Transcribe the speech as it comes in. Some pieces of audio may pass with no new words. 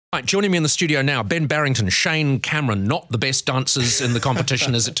Right, joining me in the studio now, Ben Barrington, Shane Cameron, not the best dancers in the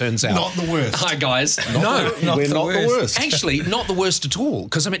competition as it turns out. Not the worst. Hi, guys. We're not the worst. Actually, not the worst at all.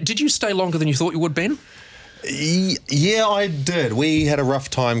 Because, I mean, did you stay longer than you thought you would, Ben? Yeah, I did. We had a rough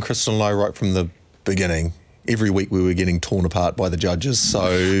time, Crystal and I, right from the beginning. Every week we were getting torn apart by the judges.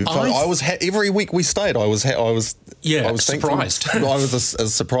 So I was every week we stayed. I was surprised. I was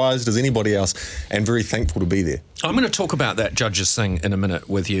as surprised as anybody else, and very thankful to be there. I'm going to talk about that judges thing in a minute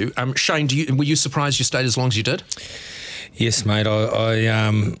with you. Shane, were you surprised you stayed as long as you did? Yes, mate. I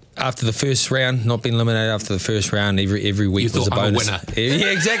after the first round, not being eliminated after the first round, every week was a bonus. I'm a winner. Yeah,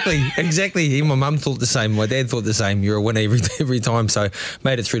 exactly. Even my mum thought the same. My dad thought the same. You're a winner every time. So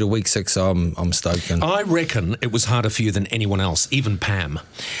made it through to week 6. So I'm stoked. And I reckon it was harder for you than anyone else, even Pam,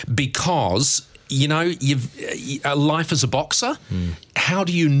 because you know life as a boxer. How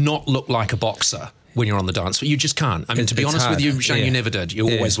do you not look like a boxer when you're on the dance floor? You just can't. I mean, to be honest with you, Shane, you never did.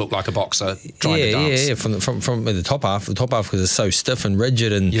 You always looked like a boxer trying to dance. Yeah. From the top half because it's so stiff and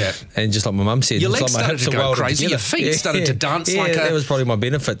rigid and just like my mum said, your legs like started to go crazy. Your feet started to dance like that was probably my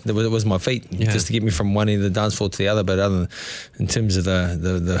benefit. It was my feet just to get me from one end of the dance floor to the other. But in terms of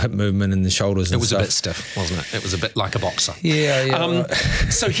the hip movement and the shoulders, it was a bit stiff, wasn't it? It was a bit like a boxer. Yeah.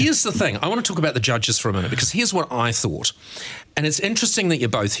 So here's the thing. I want to talk about the judges for a minute because here's what I thought. And it's interesting that you're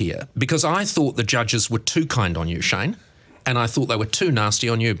both here because I thought the judges were too kind on you, Shane, and I thought they were too nasty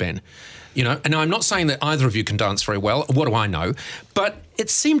on you, Ben. You know, and I'm not saying that either of you can dance very well. What do I know? But it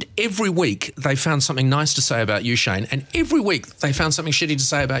seemed every week they found something nice to say about you, Shane, and every week they found something shitty to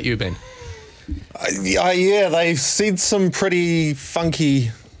say about you, Ben. Yeah, they've said some pretty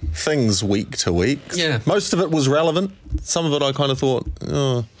funky things week to week. Yeah. Most of it was relevant. Some of it I kind of thought,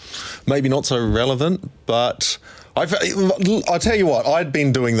 maybe not so relevant, but I tell you what, I'd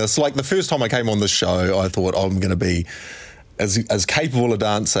been doing this, like the first time I came on this show, I thought I'm going to be as capable a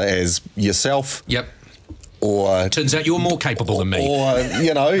dancer as yourself. Yep. Or turns out you're more capable than me. Or,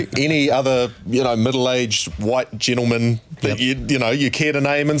 any other, middle-aged white gentleman that you care to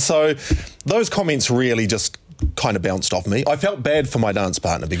name. And so those comments really just kind of bounced off me. I felt bad for my dance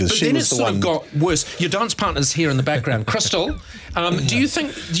partner because she was the one. But then it sort of got worse. Your dance partner's here in the background. Crystal, do you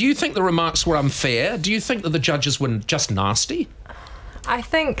think the remarks were unfair? Do you think that the judges were just nasty? I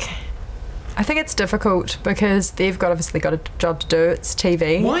think it's difficult because they've obviously got a job to do. It's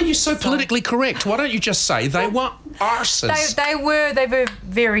TV. Why are you so politically correct? Why don't you just say they were arses? They were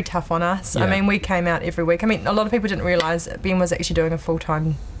very tough on us. Yeah. I mean, we came out every week. I mean, a lot of people didn't realise Ben was actually doing a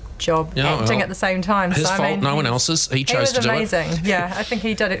full-time job acting at the same time. His fault, no one else's. He chose to do it. He was amazing. Yeah, I think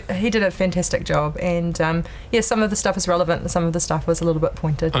he did a fantastic job. And some of the stuff is relevant and some of the stuff was a little bit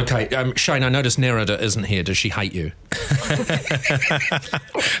pointed. Okay, Shane, I noticed Nerida isn't here. Does she hate you?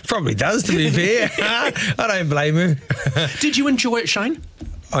 Probably does, to be fair. I don't blame her. Did you enjoy it, Shane?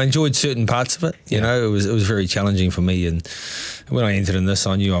 I enjoyed certain parts of it. You know, it was very challenging for me. And when I entered in this,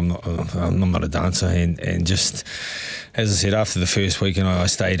 I knew I'm not a dancer. And just, as I said, after the first week, I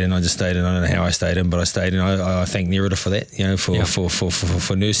stayed in. I just stayed in. I don't know how I stayed in, but I stayed in. I thank Nerida for that.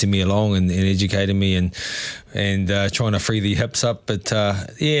 For nursing me along and educating me and trying to free the hips up. But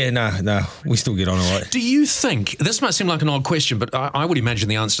we still get on all right. Do you think, this might seem like an odd question, but I would imagine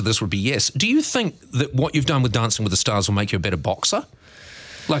the answer to this would be yes. Do you think that what you've done with Dancing with the Stars will make you a better boxer?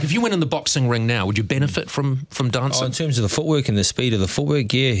 Like, if you went in the boxing ring now, would you benefit from dancing? In terms of the footwork and the speed of the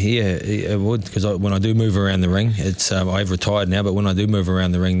footwork, yeah, it would. Because when I do move around the ring, it's I've retired now, but when I do move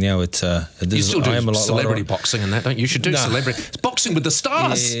around the ring now, you still do celebrity boxing and that, don't you? You should do celebrity. It's Boxing with the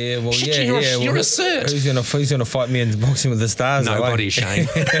Stars. Yeah, well, Shit, you're a cert. Who's gonna fight me in Boxing with the Stars? Nobody, Shane.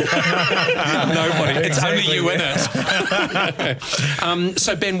 Nobody. It's only you in it.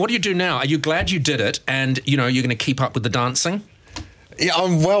 So Ben, what do you do now? Are you glad you did it? And you're going to keep up with the dancing? Yeah,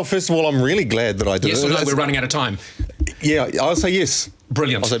 well, first of all, I'm really glad that I did it. Yes or no, we're running out of time. Yeah, I'll say yes.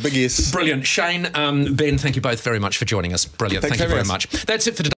 Brilliant. I'll say big yes. Brilliant. Shane, Ben, thank you both very much for joining us. Brilliant. Thank you very much. That's it for today.